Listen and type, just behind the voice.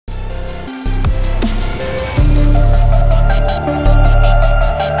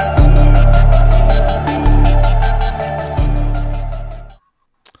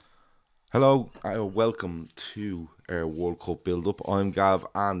Hello, welcome to our World Cup build-up. I'm Gav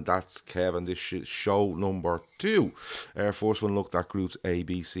and that's Kev, and this is show number 2. Our first one looked at groups A,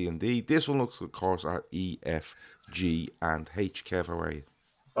 B, C and D. This one looks, of course, at E, F, G and H. Kev, how are you?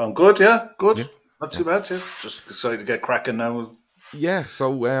 I'm good, yeah, good. Yeah. Not too bad, yeah. Just excited to get cracking now. Yeah, so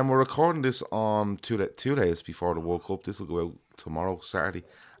we're recording this on 2 days before the World Cup. This will go out tomorrow, Saturday,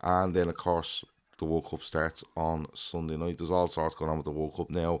 and then, of course, the World Cup starts on Sunday night. There's all sorts going on with the World Cup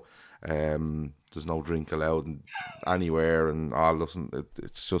now. There's no drink allowed anywhere, and listen,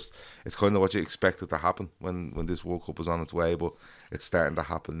 it's kind of what you expected to happen when this World Cup was on its way, but it's starting to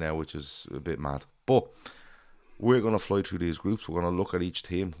happen now, which is a bit mad. But we're going to fly through these groups. We're going to look at each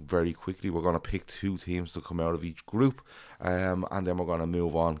team very quickly. We're going to pick 2 teams to come out of each group, and then we're going to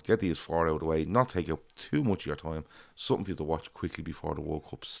move on, get these 4 out of the way, not take up too much of your time. Something for you to watch quickly before the World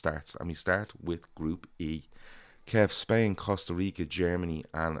Cup starts. And we start with Group E. Kev, Spain, Costa Rica, Germany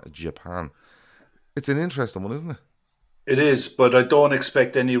and Japan. It's an interesting one, isn't it? It is, but I don't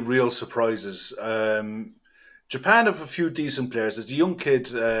expect any real surprises. Japan have a few decent players. There's a young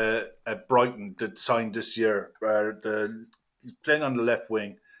kid at Brighton that signed this year. He's playing on the left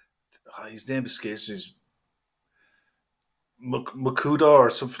wing. His name escapes me. Makuda or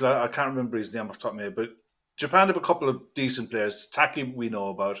something like that. I can't remember his name off the top of my head. But Japan have a couple of decent players. Taki we know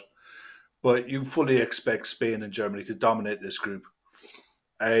about. But you fully expect Spain and Germany to dominate this group.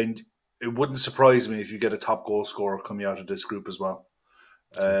 And it wouldn't surprise me if you get a top goal scorer coming out of this group as well.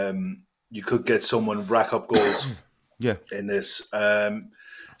 You could get someone rack up goals in this.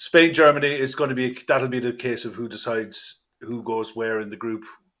 Spain, Germany is going to be, that'll be the case of who decides who goes where in the group,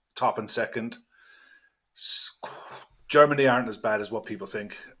 top and second. Germany aren't as bad as what people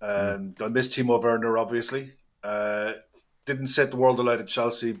think. They'll miss Timo Werner, obviously. Didn't set the world alight at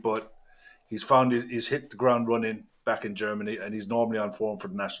Chelsea, but he's hit the ground running back in Germany, and he's normally on form for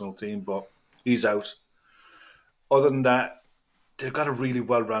the national team, but he's out. Other than that, they've got a really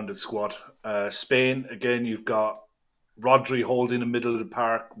well-rounded squad. Spain, again, you've got Rodri holding the middle of the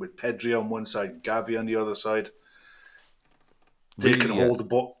park with Pedri on one side, Gavi on the other side. They can hold the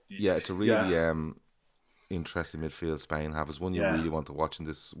ball. Yeah, it's a really interesting midfield Spain have. It's one you really want to watch in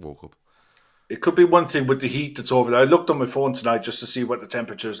this World Cup. It could be one thing with the heat that's over there. I looked on my phone tonight just to see what the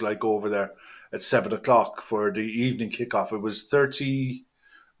temperature is like over there at 7 o'clock for the evening kickoff. It was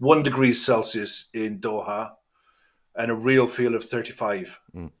 31 degrees Celsius in Doha and a real feel of 35.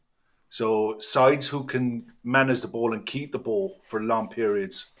 So sides who can manage the ball and keep the ball for long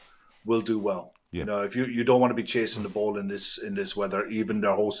periods will do well. Yeah. You know, if you don't want to be chasing the ball in this weather, even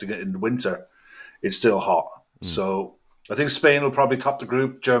they're hosting it in the winter, it's still hot. So I think Spain will probably top the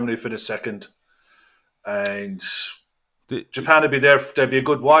group. Germany finish second. And Japan will be there. They'll be a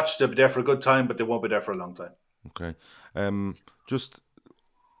good watch. They'll be there for a good time, but they won't be there for a long time. Okay. I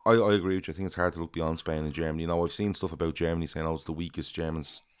agree with you. I think it's hard to look beyond Spain and Germany. You know, I've seen stuff about Germany saying, it's the weakest German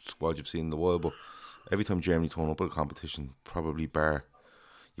squad you've seen in the world. But every time Germany turn up at a competition, you probably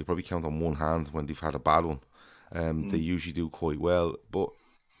count on one hand when they've had a bad one. They usually do quite well. But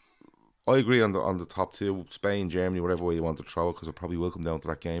I agree on the top 2, Spain, Germany, whatever way you want to throw it, because it probably will come down to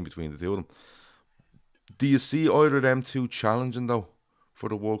that game between the 2 of them. Do you see either of them 2 challenging, though, for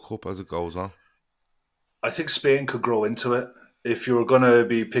the World Cup as it goes on? I think Spain could grow into it. If you're going to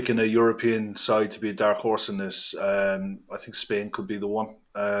be picking a European side to be a dark horse in this, I think Spain could be the one.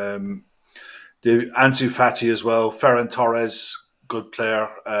 The Ansu Fati as well, Ferran Torres, good player.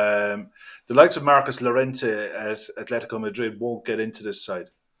 The likes of Marcus Llorente at Atletico Madrid won't get into this side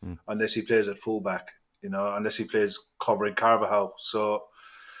unless he plays at fullback, unless he plays covering Carvajal. So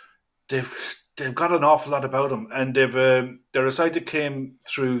they've got an awful lot about them, and they're a side that came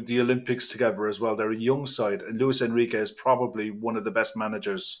through the Olympics together as well. They're a young side, and Luis Enrique is probably one of the best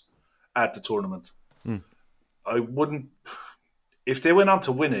managers at the tournament. I wouldn't, if they went on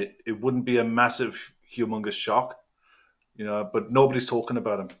to win it, it wouldn't be a massive, humongous shock, but nobody's talking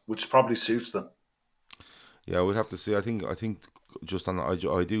about him, which probably suits them. Yeah, we'd have to see. I think just on I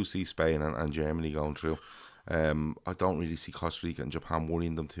do see Spain and Germany going through. I don't really see Costa Rica and Japan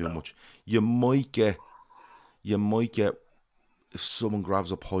worrying them too much. You might get if someone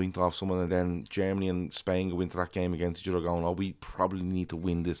grabs a point off someone, and then Germany and Spain go into that game against each other going, we probably need to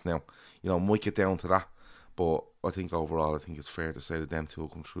win this now. Might get down to that. But I think overall, it's fair to say that them 2 will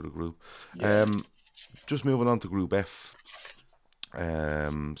come through the group. Yeah. Just moving on to Group F.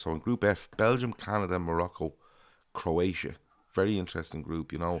 So in Group F, Belgium, Canada, Morocco, Croatia. Very interesting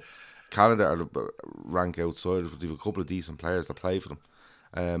group, Canada are the rank outsiders, but they have a couple of decent players that play for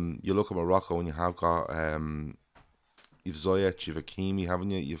them. You look at Morocco, and you have got you've Ziyech, you've Hakimi,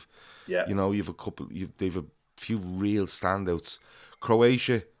 haven't you? You've a couple. They've a few real standouts.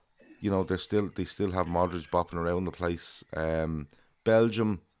 Croatia, they still have Modric bopping around the place.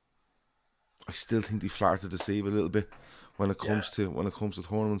 Belgium, I still think they flatter to deceive a little bit when it comes to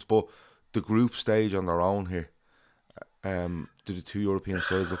tournaments. But the group stage on their own here, do the two European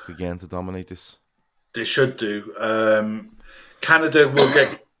sides look again to dominate this? They should do. Canada will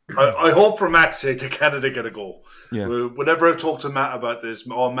get. I hope for Matt's sake that Canada get a goal. Yeah. Whenever I've talked to Matt about this,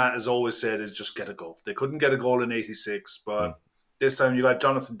 all Matt has always said is just get a goal. They couldn't get a goal in '86, but this time you got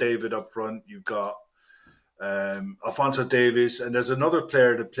Jonathan David up front. You've got Alphonso Davies, and there's another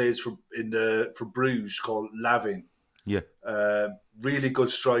player that plays for Bruges called Lavin. Yeah. Really good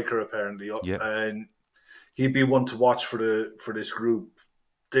striker apparently. Yeah. And he'd be one to watch for this group.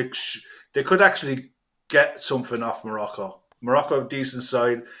 They could actually get something off Morocco. Morocco, decent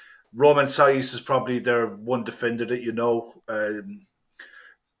side. Roman Saiz is probably their one defender that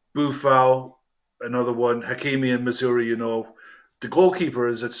Boufal, another one. Hakimi and Missouri, The goalkeeper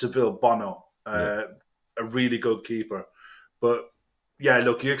is at Seville, Bono. A really good keeper. But, yeah,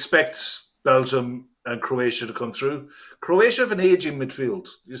 look, you expect Belgium and Croatia to come through. Croatia have an aging midfield.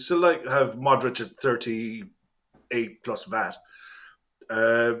 You still have Modric at 38 plus VAT.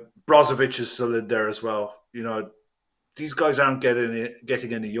 Brozovic is still in there as well. These guys aren't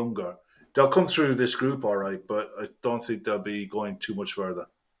getting any younger. They'll come through this group all right, but I don't think they'll be going too much further.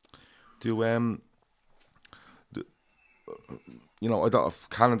 I don't.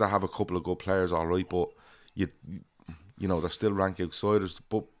 Canada have a couple of good players, all right, but they're still ranked outsiders.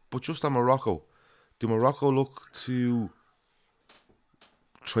 But just on Morocco, do Morocco look to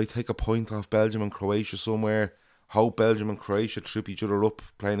try to take a point off Belgium and Croatia somewhere? Hope Belgium and Croatia trip each other up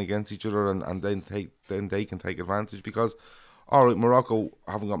playing against each other, and then they can take advantage, because all right, Morocco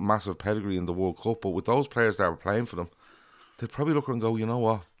haven't got massive pedigree in the World Cup, but with those players that were playing for them, they'd probably look and go, you know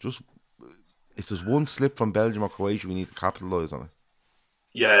what, just if there's one slip from Belgium or Croatia, we need to capitalise on it.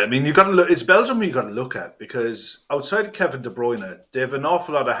 Yeah, I mean, you got to look. It's Belgium you got to look at, because outside of Kevin De Bruyne, they have an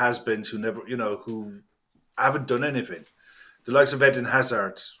awful lot of has-beens who haven't done anything. The likes of Eden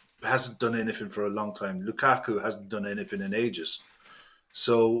Hazard hasn't done anything for a long time. Lukaku hasn't done anything in ages.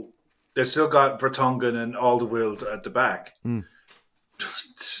 So they still got Vertonghen and Alderweireld at the back.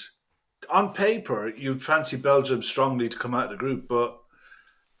 On paper, you'd fancy Belgium strongly to come out of the group, but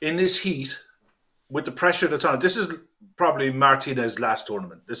in this heat, with the pressure that's on, this is probably Martinez's last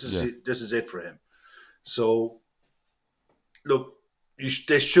tournament. This is it for him. So, look,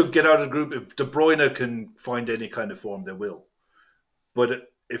 they should get out of the group. If De Bruyne can find any kind of form, they will. But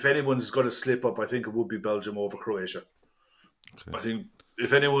if anyone's going to slip up, I think it would be Belgium over Croatia. Okay. I think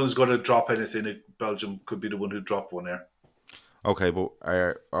if anyone's going to drop anything, Belgium could be the one who dropped one there. Okay, but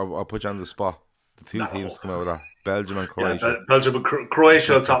I'll put you on the spot. The two teams come out with that. Belgium and Croatia. Yeah, Belgium and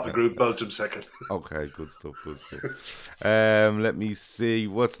Croatia will top the group, Belgium second. Okay, good stuff. Let me see.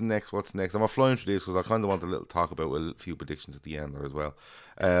 What's next? I'm flying through this because I kind of want to talk about a few predictions at the end there as well.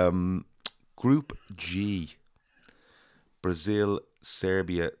 Group G. Brazil,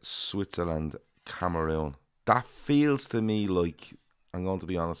 Serbia, Switzerland, Cameroon. That feels to me like, I'm going to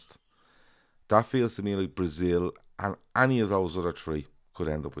be honest, that feels to me like Brazil and any of those other three could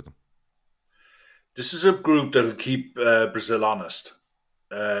end up with them. This is a group that'll keep Brazil honest.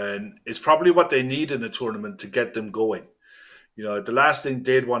 And it's probably what they need in a tournament to get them going. The last thing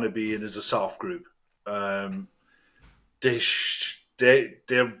they'd want to be in is a soft group. They're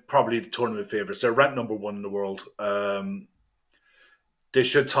probably the tournament favourites. They're ranked number 1 in the world. They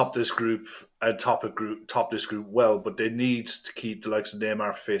should top this group and top this group well, but they need to keep the likes of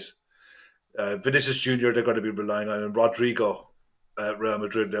Neymar fit. Vinicius Jr. they're going to be relying on, and Rodrigo at Real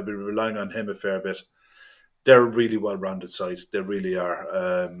Madrid, they'll be relying on him a fair bit. They're a really well-rounded side. They really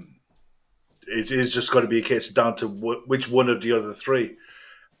are. It is just going to be a case down to which one of the other three.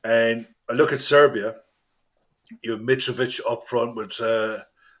 And I look at Serbia. You have Mitrovic up front with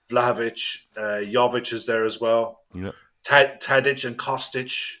Vlahovic. Jovic is there as well. Yeah. Tadic and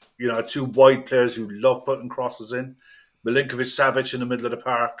Kostic, two wide players who love putting crosses in. Milinkovic-Savic in the middle of the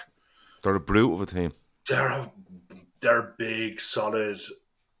park. They're a brute of a team. They're big, solid,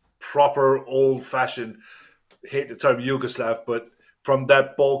 proper, old-fashioned, hate the term Yugoslav, but from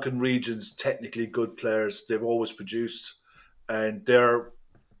that Balkan region's technically good players they've always produced. And they're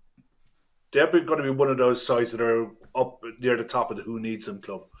going to be one of those sides that are up near the top of the Who Needs Them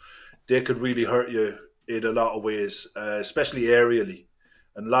club. They could really hurt you in a lot of ways, especially aerially.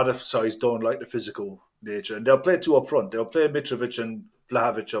 And a lot of sides don't like the physical nature. And they'll play two up front. They'll play Mitrovic and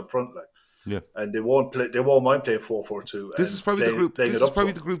Vlahovic up front, and they won't mind playing 4-4-2. This is probably the group. This is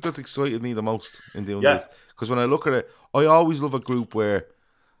probably the group that's excited me the most in doing this. Because when I look at it, I always love a group where,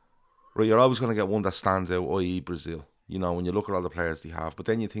 you're always going to get one that stands out, i.e. Brazil. You know, when you look at all the players they have, but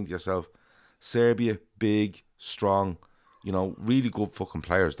then you think to yourself, Serbia, big, strong, you know, really good fucking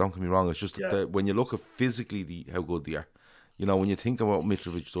players. Don't get me wrong. It's just that when you look at physically how good they are. You know, when you think about what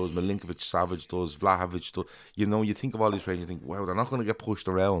Mitrovic does, Milinkovic, Savic does, Vlahovic does, you know, you think of all these players, you think, wow, they're not going to get pushed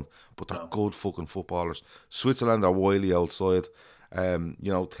around, but they're good fucking footballers. Switzerland are wily outside, you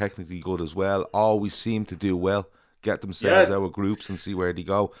know, technically good as well. Always seem to do well, get themselves out of groups and see where they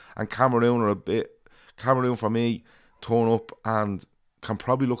go. And Cameroon are Cameroon for me, turn up and can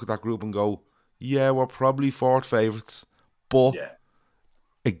probably look at that group and go, yeah, we're probably fourth favourites. But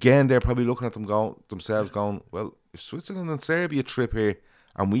again, they're probably looking at themselves going, well, if Switzerland and Serbia trip here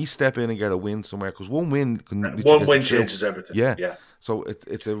and we step in and get a win somewhere, because one win changes everything. Yeah. So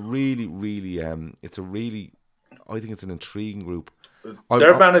it's a really, really, I think it's an intriguing group.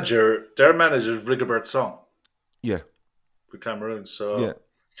 Their manager is Rigobert Song. Yeah. For Cameroon. So yeah.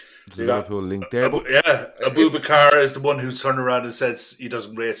 There's a Liverpool link there. Abubakar is the one who's turned around and says he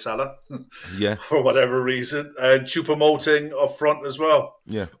doesn't rate Salah. Yeah. For whatever reason. And Choupo-Moting up front as well.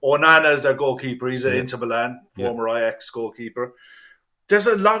 Yeah. Onana is their goalkeeper. He's an Inter Milan, former Ajax goalkeeper. There's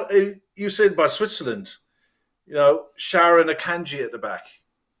a lot, you said about Switzerland, you know, Sharon Akanji at the back.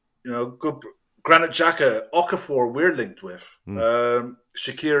 You know, good Granit Xhaka, Okafor we're linked with.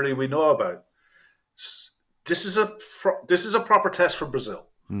 Shaqiri we know about. This is a proper test for Brazil.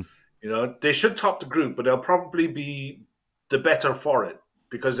 You know, they should top the group, but they'll probably be the better for it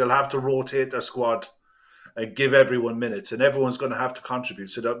because they'll have to rotate their squad and give everyone minutes, and everyone's going to have to contribute.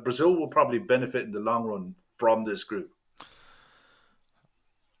 So that Brazil will probably benefit in the long run from this group.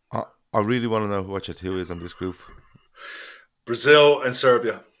 I really want to know what your two is on this group. Brazil and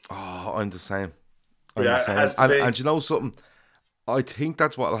Serbia. Oh, I'm the same. And you know something? I think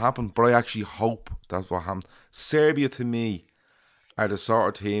that's what will happen, but I actually hope that's what happens. Serbia, to me, are the sort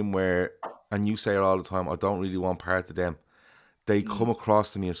of team where, and you say it all the time, I don't really want part of them. They come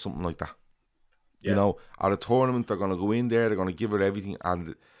across to me as something like that. You know, at a tournament, they're going to go in there, they're going to give it everything,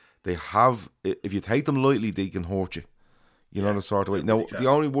 and they have, if you take them lightly, they can hurt you. You know, the sort of way. Now, the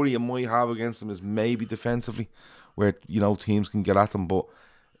only worry you might have against them is maybe defensively, where, you know, teams can get at them, but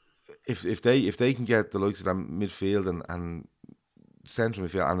if they can get the likes of them midfield and central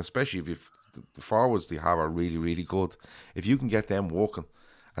midfield, and especially if the forwards they have are really, really good, if you can get them walking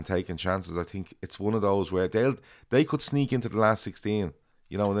and taking chances, I think it's one of those where they could sneak into the last 16,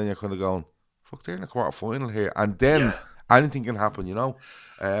 you know, and then you're kind of going, fuck, they're in the quarter final here, and then anything can happen, you know.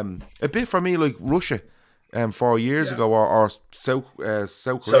 A bit for me like Russia 4 years ago, or South Korea,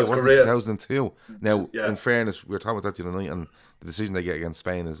 wasn't it 2002? Now, in fairness, we were talking about that the other night, and the decision they get against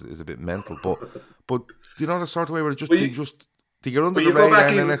Spain is a bit mental, but you know the sort of way where they get under the radar,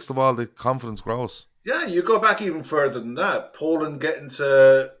 and then next of all, the confidence grows. Yeah, you go back even further than that. Poland getting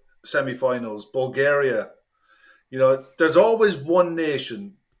to semi-finals, Bulgaria. You know, there's always one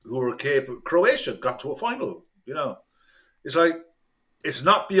nation who are capable. Croatia got to a final. You know, it's like it's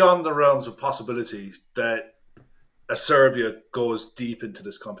not beyond the realms of possibility that a Serbia goes deep into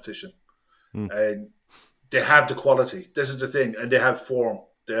this competition, and they have the quality. This is the thing, and they have form.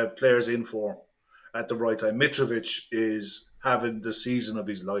 They have players in form at the right time. Mitrovic is having the season of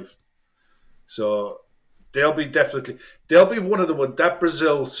his life. So they'll be one of the ones. That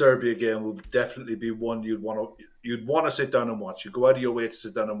Brazil-Serbia game will definitely be one you'd want to sit down and watch. You go out of your way to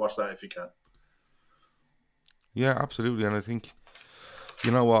sit down and watch that if you can. Yeah, absolutely. And I think, you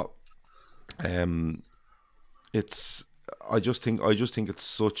know what, I just think it's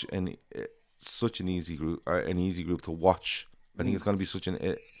such an easy group to watch. I think it's going to be such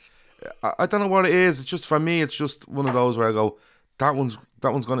I don't know what it is. It's just, for me, it's just one of those where I go, that one's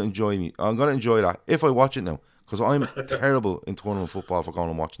going to enjoy me. I'm going to enjoy that if I watch it now, because I'm terrible in tournament football for going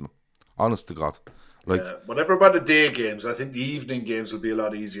and watching them. Honest to God. Whatever about the day games, I think the evening games will be a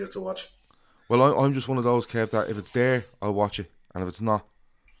lot easier to watch. Well, I'm just one of those, Kev, that if it's there, I'll watch it, and if it's not,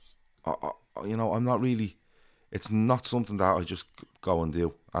 I'm not really. It's not something that I just go and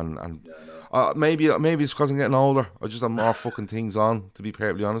do, maybe it's because I'm getting older. I just have more fucking things on, to be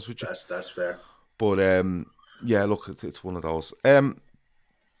perfectly honest with you. That's fair. But look, it's one of those.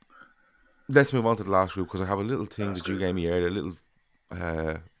 Let's move on to the last group, because I have a little thing that you gave me earlier, a little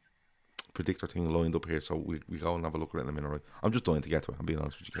predictor thing lined up here, so we go and have a look at it in a minute. Right? I'm just dying to get to it, I'm being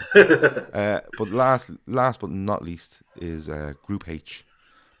honest with you. But last but not least is Group H: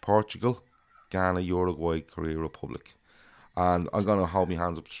 Portugal, Ghana, Uruguay, Korea, Republic. And I'm going to hold my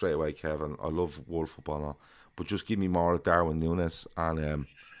hands up straight away, Kevin. I love world football now, but just give me more of Darwin Núñez, and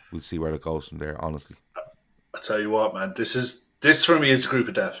we'll see where it goes from there, honestly. I tell you what, man, this for me is the group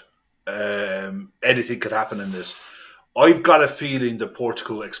of death. Anything could happen in this. I've got a feeling that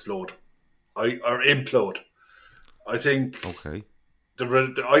Portugal explode or implode. I think Okay.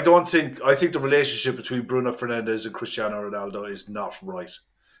 I think the relationship between Bruno Fernandes and Cristiano Ronaldo is not right.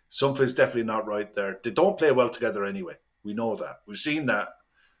 Something's definitely not right there. They don't play well together anyway. We know that. We've seen that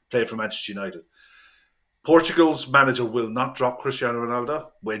play for Manchester United. Portugal's manager will not drop Cristiano Ronaldo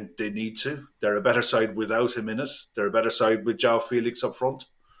when they need to. They're a better side without him in it. They're a better side with João Felix up front.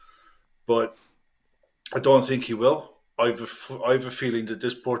 But I don't think he will. I have a feeling that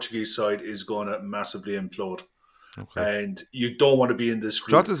this Portuguese side is going to massively implode. Okay. And you don't want to be in this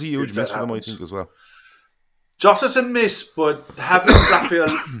group Jota's a huge if that miss for them, I happens. think, as well. Jota's a miss, but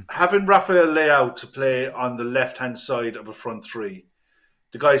having Rafael Leao to play on the left hand side of a front three,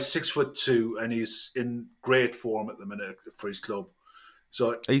 the guy's 6'2" and he's in great form at the minute for his club.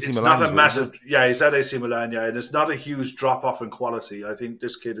 So AC it's Milan not a he's with, massive, yeah, he's at AC Milan, yeah, and it's not a huge drop off in quality. I think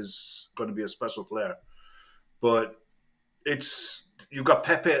this kid is going to be a special player, but it's you've got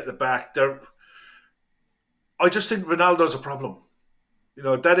Pepe at the back. There, I just think Ronaldo's a problem. You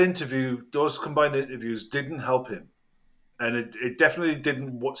know, that interview, those combined interviews didn't help him. And it definitely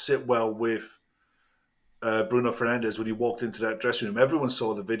didn't sit well with Bruno Fernandes when he walked into that dressing room. Everyone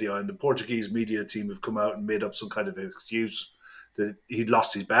saw the video, and the Portuguese media team have come out and made up some kind of excuse that he'd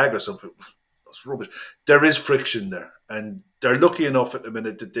lost his bag or something. That's rubbish. There is friction there, and they're lucky enough at the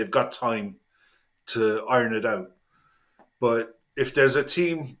minute that they've got time to iron it out. But if there's a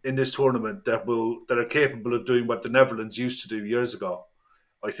team in this tournament that are capable of doing what the Netherlands used to do years ago,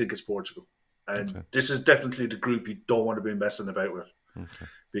 I think it's Portugal. And Okay. this is definitely the group you don't want to be messing about with Okay.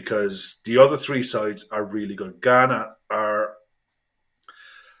 because the other three sides are really good. Ghana are,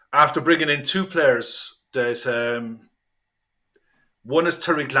 after bringing in two players, that one is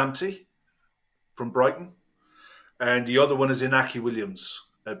Tariq Lamptey from Brighton, and the other one is Inaki Williams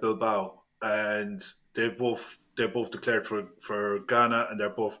at Bilbao. And they're both declared for Ghana, and they're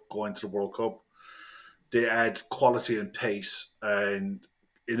both going to the World Cup. They add quality and pace, and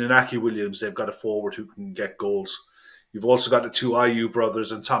in Inaki Williams, they've got a forward who can get goals. You've also got the two Ayew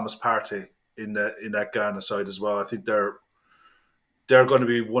brothers and Thomas Partey in that Ghana side as well. I think they're going to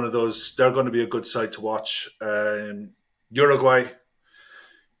be one of those. They're going to be a good side to watch.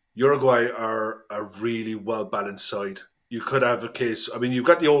 Uruguay are a really well balanced side. You could have a case. I mean, you've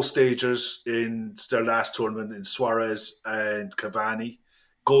got the old stagers in their last tournament in Suarez and Cavani.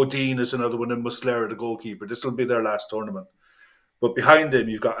 Godin is another one, and Muslera, the goalkeeper. This will be their last tournament. But behind them,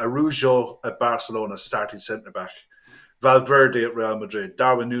 you've got Araujo at Barcelona, starting centre back. Valverde at Real Madrid.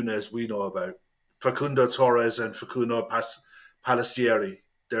 Darwin Núñez, we know about. Facundo Torres and Facundo Palastieri.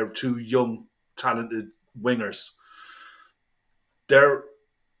 They're two young, talented wingers.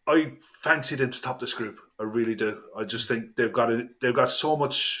 I fancy them to top this group. I really do. I just think they've got so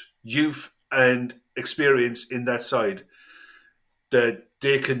much youth and experience in that side that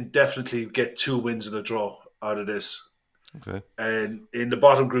they can definitely get 2 wins and a draw out of this. Okay. And in the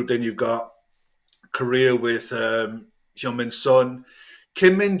bottom group, then you've got Korea with Hyunmin Son.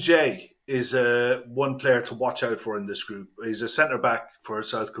 Kim Min Jae is one player to watch out for in this group. He's a centre back for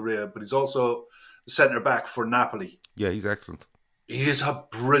South Korea, but he's also a centre back for Napoli. Yeah, he's excellent. He is a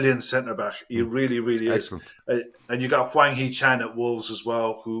brilliant centre back. He really, really is. Excellent. And you got Hwang Hee-chan at Wolves as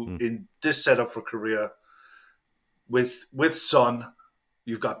well, who in this setup for Korea, with Son,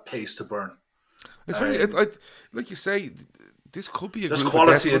 you've got pace to burn. It's like you say, this could be a there's group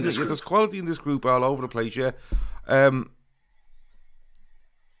quality in this group. There's quality in this group all over the place. Yeah,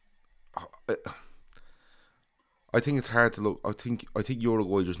 I think it's hard to look. I think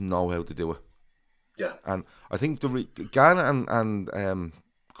Uruguay just know how to do it. Yeah, and I think Ghana and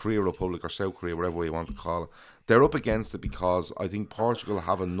Korea Republic or South Korea, whatever you want to call it, they're up against it because I think Portugal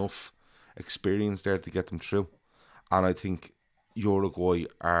have enough experience there to get them through, and I think Uruguay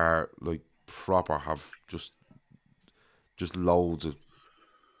are like proper have just loads of.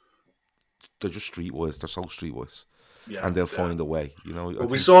 They're just streetwise. They're so streetwise. yeah, and they'll find a way. You know,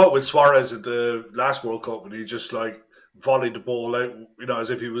 we saw it with Suarez at the last World Cup, and he just like volleyed the ball out, you know, as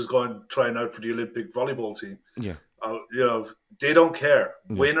if he was trying out for the Olympic volleyball team. Yeah, you know, they don't care.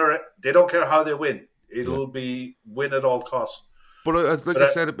 They don't care how they win. It'll be win at all costs. But like I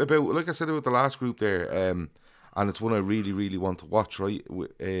said about the last group there, and it's one I really, really want to watch. Right,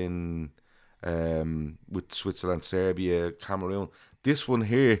 in with Switzerland, Serbia, Cameroon. This one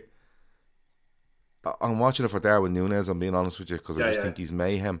here, I'm watching it for Darwin Núñez. I'm being honest with you because I just think he's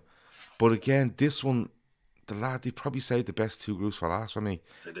mayhem. But again, this one, the lad, they probably saved the best 2 groups for last for me.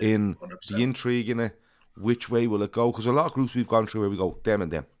 In 100%. The intrigue in it, which way will it go? Because a lot of groups we've gone through where we go them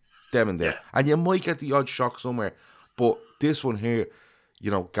and them, and you might get the odd shock somewhere. But this one here, you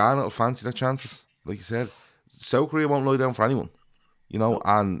know, Ghana will fancy their chances. Like you said, South Korea won't lie down for anyone. You know,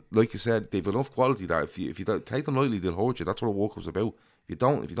 and like you said, they've enough quality that if you don't take them lightly, they'll hurt you. That's what a World Cup's about.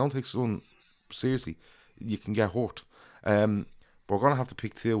 If you don't take someone seriously, you can get hurt. But we're gonna have to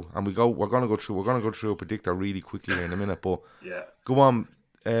pick two, and we're gonna go through a predictor really quickly here in a minute. But Yeah. go on.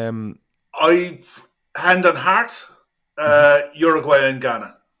 I hand on heart, Uruguay and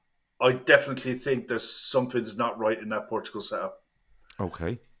Ghana. I definitely think there's something's not right in that Portugal setup.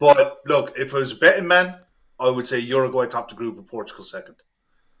 Okay. But look, if I was a betting man, I would say Uruguay top the group and Portugal second.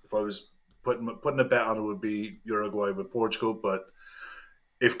 If I was putting a bet on it, would be Uruguay with Portugal. But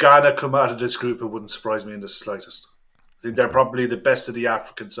if Ghana come out of this group, it wouldn't surprise me in the slightest. I think they're probably the best of the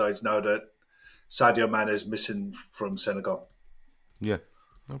African sides now that Sadio Mane is missing from Senegal. Yeah.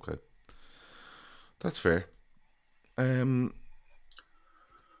 Okay. That's fair.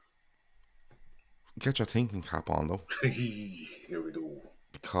 Get your thinking cap on though. Here we go.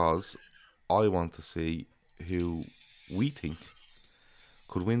 Because I want to see who we think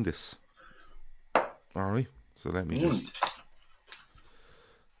could win this. Alright. So let me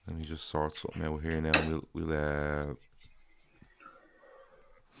just sort something out here now. We'll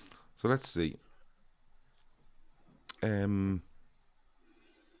so let's see.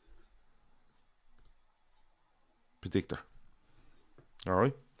 Predictor.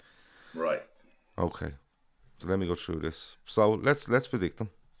 Alright. Right. Okay. So let me go through this. So let's predict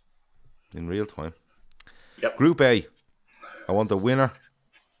them in real time. Yep. Group A. I want a winner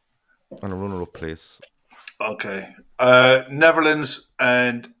and a runner-up place. Okay. Netherlands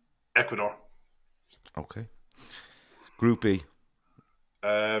and Ecuador. Okay. Group B.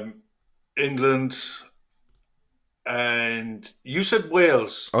 England and you said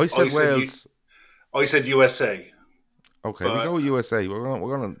Wales. I said Wales. I said USA. Okay, we go with USA.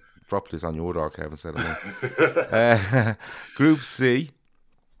 We're gonna drop this on your door, Kev, instead of me. Group C.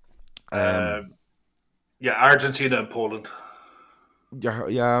 Yeah, Argentina and Poland.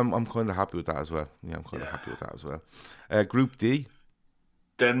 Yeah, I'm kind of happy with that as well. Yeah, I'm kind of happy with that as well. Group D.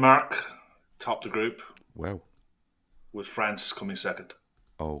 Denmark top the group. Wow. With France coming second.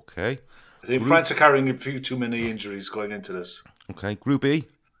 Okay. I think France are carrying a few too many injuries going into this. Okay. Group E.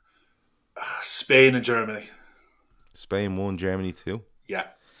 Spain and Germany. Spain 1, Germany 2. Yeah.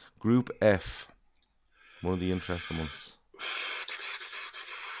 Group F. One of the interesting ones.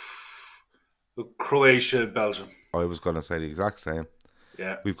 Croatia and Belgium. I was going to say the exact same.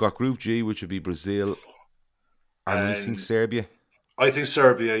 Yeah. We've got Group G, which would be Brazil. And we think Serbia. I think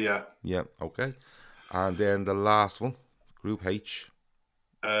Serbia, yeah. Yeah, okay. And then the last one, Group H.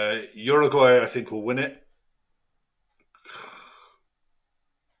 Uruguay, I think, will win it.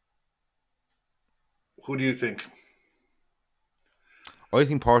 Who do you think? I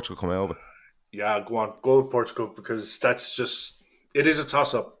think Portugal come out of it. Yeah, go on. Go with Portugal because that's just... It is a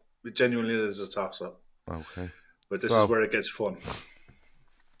toss-up. It genuinely is a toss-up. Okay. But this is where it gets fun.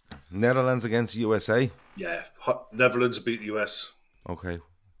 Netherlands against USA? Yeah. Netherlands beat US. Okay.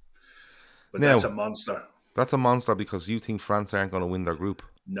 But now, that's a monster. That's a monster because you think France aren't going to win their group.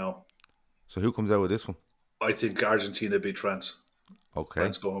 No. So who comes out with this one? I think Argentina beat France. Okay.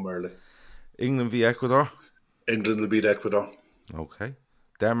 France go home early. England v Ecuador? England will beat Ecuador. Okay.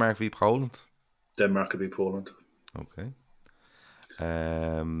 Denmark v Poland? Denmark will beat Poland. Okay.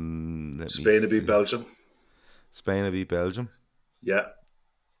 Spain will beat Belgium. Spain will beat Belgium. Yeah.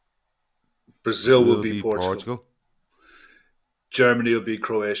 Brazil will beat Portugal. Germany will beat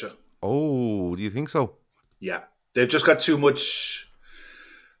Croatia. Oh, do you think so? Yeah. They've just got too much.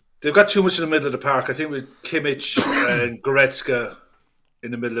 They've got too much in the middle of the park. I think with Kimmich and Goretzka in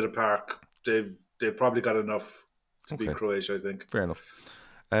the middle of the park, they've probably got enough to beat Croatia, I think. Fair enough.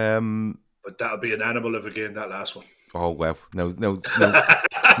 But that'll be an animal of a game, that last one. Oh, wow. No.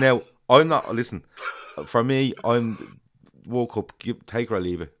 Now, I'm not... Listen, for me, I'm... Woke up, take or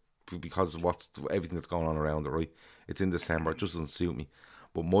leave it, because of everything that's going on around it, right? It's in December. It just doesn't suit me.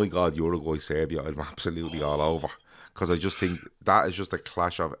 But my God, Uruguay, Serbia, I'm absolutely all over. Because I just think that is just a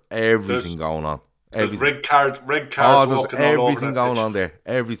clash of everything going on. There's red cards walking all over that everything going pitch. on there.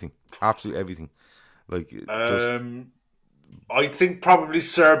 Everything. Absolutely everything. I think probably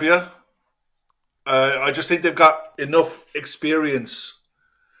Serbia. I just think they've got enough experience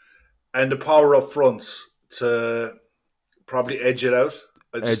and the power up front to probably edge it out.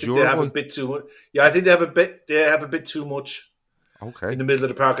 I just think they have a bit too much. Yeah, I think they have a bit too much. Okay. In the middle of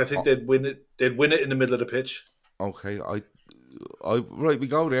the park, I think they'd win it. They'd win it in the middle of the pitch. Okay, right, we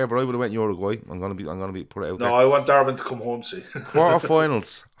go there, but I would have went Uruguay. I'm gonna be put it out there. No, I want Darwin to come home. See.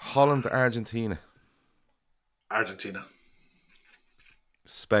 Quarterfinals: Holland, Argentina,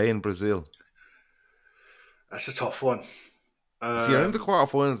 Spain, Brazil. That's a tough one. See, you're in the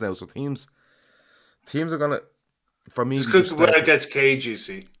quarterfinals now, so teams are gonna. for me, It's they good just when start it gets cagey,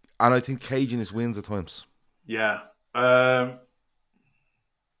 see. and I think caginess wins at times. Yeah. I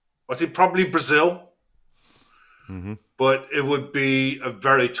think probably Brazil, Mm-hmm. but it would be a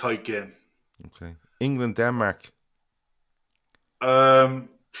very tight game. Okay. England, Denmark. Um,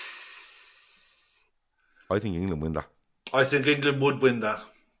 I think England win that. I think England would win that.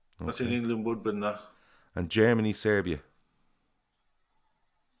 I think Okay. England would win that. And Germany, Serbia.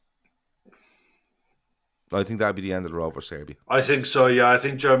 I think that'd be the end of the road for Serbia. I think so, yeah. I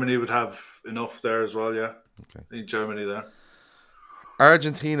think Germany would have enough there as well, yeah. Okay. I think Germany there.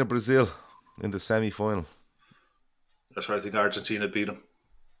 Argentina, Brazil in the semi-final. That's why I think Argentina beat them.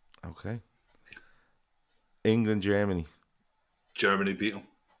 Okay. England, Germany. Germany beat them.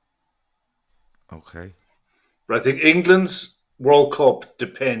 Okay. But I think England's World Cup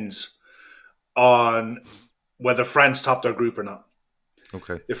depends on whether France top their group or not.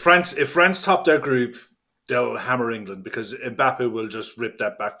 Okay. If France top their group, they'll hammer England because Mbappe will just rip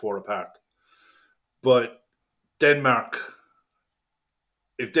that back four apart. But Denmark,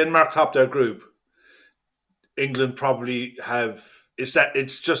 if Denmark top their group, England probably have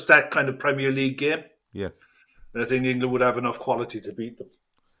it's just that kind of Premier League game. Yeah. And I think England would have enough quality to beat them.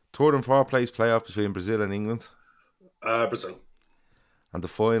 Third and fourth place playoff between Brazil and England. Brazil. And the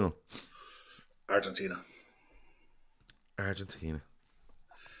final. Argentina. I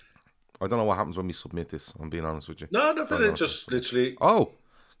don't know what happens when we submit this, I'm being honest with you. No, it just literally... Oh,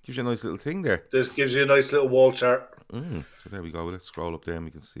 gives you a nice little thing there. This gives you a nice little wall chart. So there we go. Let's scroll up there and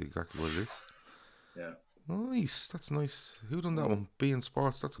we can see exactly what it is. Yeah. Nice. That's nice. Who done that one? Being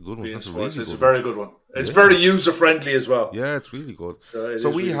Sports. That's a good one. Being That's Sports, a really it's good a very good one. It's very user-friendly as well. Yeah, it's really good. So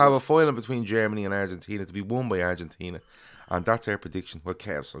we really have good. a final between Germany and Argentina to be won by Argentina. And that's our prediction. Well,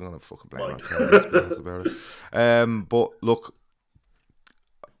 Kev, so I'm going to fucking blame Kev. Let's be honest about it. But look,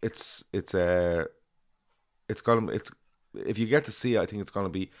 it's if you get to see it, I think it's going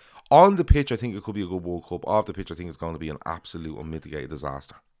to be on the pitch. I think it could be a good World Cup. Off the pitch, I think it's going to be an absolute unmitigated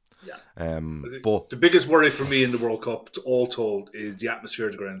disaster. Yeah. But the biggest worry for me in the World Cup, all told, is the atmosphere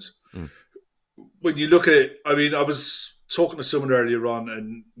of the grounds. When you look at it, I mean, I was talking to someone earlier on,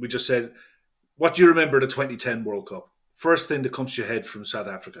 and we just said, "What do you remember the 2010 World Cup?" First thing that comes to your head from South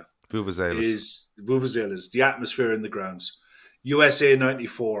Africa is Vuvuzelas, the atmosphere in the grounds. USA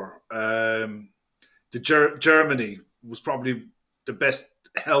 '94, Germany was probably the best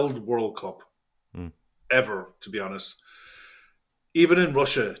held World Cup ever, to be honest. Even in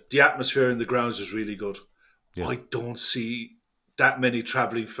Russia, the atmosphere in the grounds is really good. Yeah. I don't see that many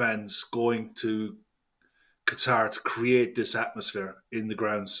travelling fans going to Qatar to create this atmosphere in the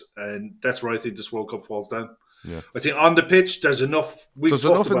grounds. And that's where I think this World Cup falls down. Yeah. I think on the pitch, there's enough. There's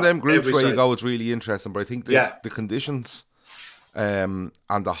enough in them groups where you go, it's really interesting. But I think the conditions and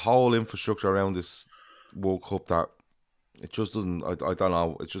the whole infrastructure around this World Cup, that it just doesn't, I don't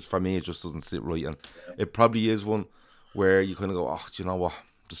know, it's just, for me, it just doesn't sit right. And it probably is one where you kind of go, oh, do you know what?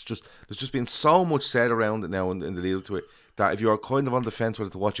 There's just been so much said around it now in the lead up to it, that if you're kind of on the fence whether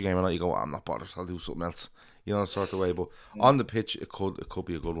to watch a game or not, you go, oh, I'm not bothered, I'll do something else, you know, sort of way. But on the pitch, it could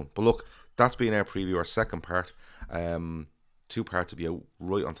be a good one. But look, that's been our preview, our second part. 2 parts to be out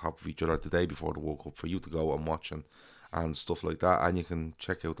right on top of each other the day before the World Cup for you to go and watch and stuff like that. And you can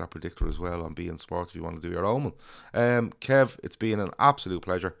check out that predictor as well on Being Sports if you want to do your own one. Kev, it's been an absolute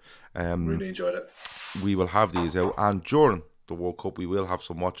pleasure. Really enjoyed it. We will have these out, and during the World Cup we will have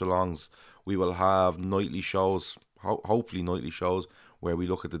some watch-alongs. We will have nightly shows, hopefully nightly shows, where we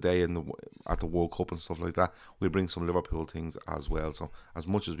look at the day at the World Cup and stuff like that. We'll bring some Liverpool things as well, so as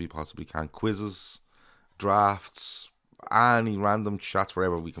much as we possibly can. Quizzes, drafts, any random chats,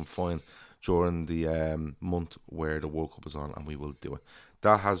 wherever we can find during the month where the World Cup is on, and we will do it.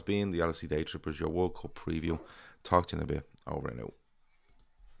 That has been the LFC Daytrippers, your World Cup preview. Talk to you in a bit. Over and out.